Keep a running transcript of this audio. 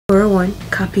one,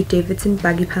 copy Davidson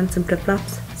baggy pants and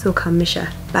flip-flops, so come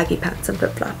Misha baggy pants and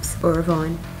flip-flops, or a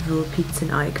bhfuil bhfuil pizza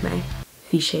and aig me.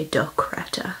 Bhí sé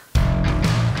dochreta.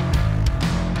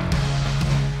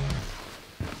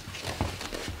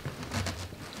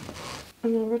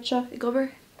 I'm gonna rutcha I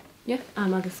gober. Yeah,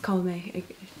 agus call me.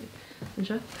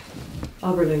 Anseo.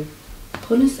 Aberlú.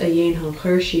 Chunas a dhéanam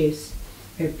chuir síos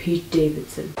Pete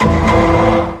Davidson.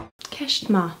 Ceist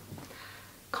ma.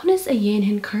 Chunas a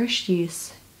dhéanam chuir síos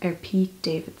Pete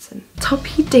Davidson. Tá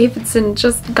Pete Davidson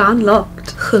just gone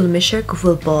locked. Chul misir go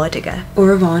bhfuil báid aige.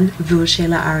 Or bhain bhfuil sé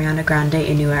le Ariana Grande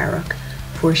iniúchta.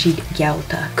 Fuair siad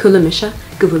gealta. Chula misir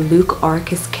go bhfuil Luke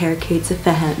Arcus caircéid sa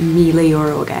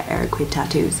 €50,000 aige chuid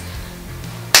tattoos.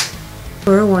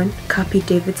 Or one, copy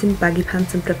Davidson baggy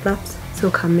pants and flip-flops,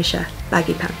 so come Misha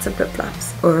baggy pants and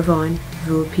flip-flops, or a bhfuil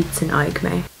bhfuil pizza and aig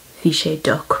me. Bhí sé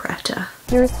dochreta.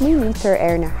 Nuair is mí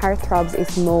lítar na heartthrobs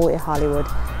is mó I Hollywood.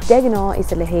 Deganá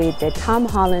is a lehéad de Tom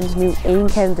Holland nó aon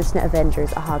canvas na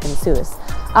Avengers a hagan suas.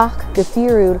 Ach go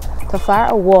fiúil tá fear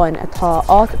amháin atá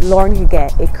áit lornchaige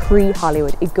I crí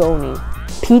Hollywood I gcónaí.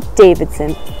 Pete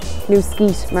Davidson nó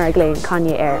Skete mar a gléin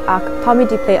Kanye ach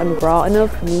táid play an ngrá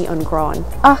anmh ní an ngrán.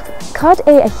 Ach cad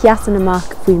é a cheasan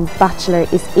amach faoin bachelor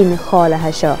is ina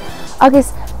cháilethe seo.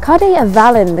 Agus cad é a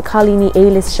bhealinn na chalíní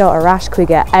éilis seo arás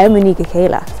chuige ammaní go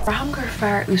chéile. Braham gur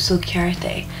fear úsal ceart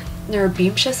é. Nuair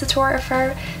bím se sa tóir a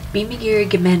fear, bím I gur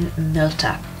go min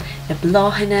milta. Na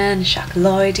bláhanna, na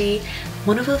seacaláidí,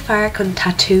 muna bhfuil fear chun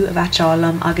tattoo a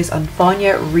bheitseálam agus an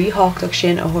fáine ríthachtaach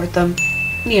sin a thuirtam.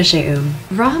 Níl sé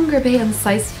Raham gur bé an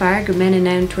 6 fear go min in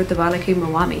ann tuair do bhailiciú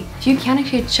Meabh. Fiú ceannach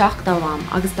siad teacht dá bham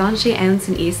agus dan sé ann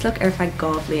san éaslach feadh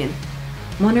gábhlaíonn.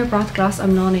 Munar brath glas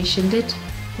am ná é sindid,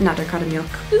 nadidir cad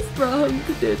amíoch. Is braham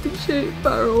go déting sé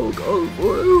baróg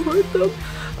allmór a thuirtam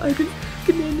agus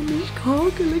gnéana mis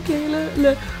cáca le chéile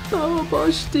le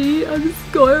báistí agus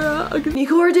scoire agus ní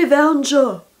chuir de bheith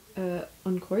anseo.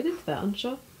 An chuirde bheith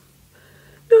anseo?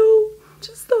 No,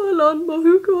 just tá an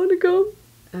mothú gána gom.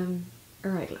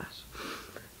 Alright laat.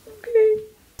 Okay.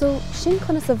 So sin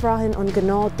chuna sa bhraithinn an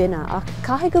gná duine ach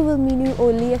caithfidh go bhfuil míniú ó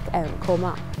líoch ann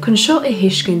comá. Chun seo I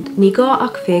hiiscint ní gá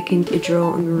ach fécinnt I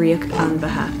dro an riocht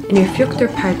anmhaithe. Inar fiúchttar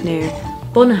partnéir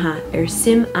bunathe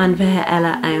sim anmhaithe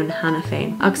eile ann hana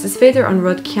féin. Agus is féidir an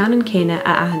rud ceannan céine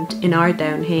a ahant in ár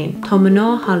dain hain. Tá mná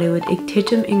Hollywood ag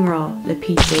titim ngrá le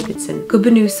Pete Davidson. Go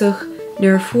bunúsach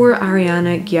nuair fuair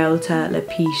Ariana gealta le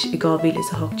Pete I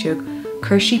 2008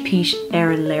 chuirsí Pete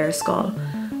an léir scáil.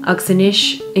 Agus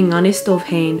inis I ngánis dómh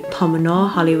hain tá mná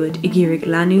Hollywood I gcíreadh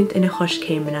leanúint ina chos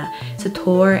céimeanna sa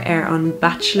tóir an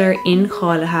bachelor in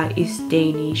cháilethe is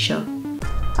déanaí seo.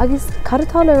 Agus cad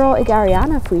atá le rá ag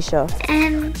Ariana faoi seo?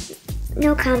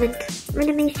 No comment.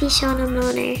 Rinne mé fi seán am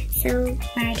lánair, so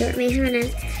mar dúirt mé hana.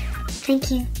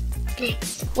 Thank you.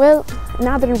 Next. Well,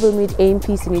 nadidir bhfuil muid aon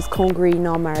píos níos congraí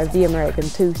ná mar a bhí mar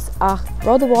an tús ach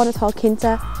rud amháin atá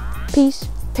cinnte, Pete,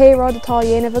 pe rád atá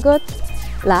dhéanamh agat?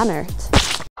 Leanairt.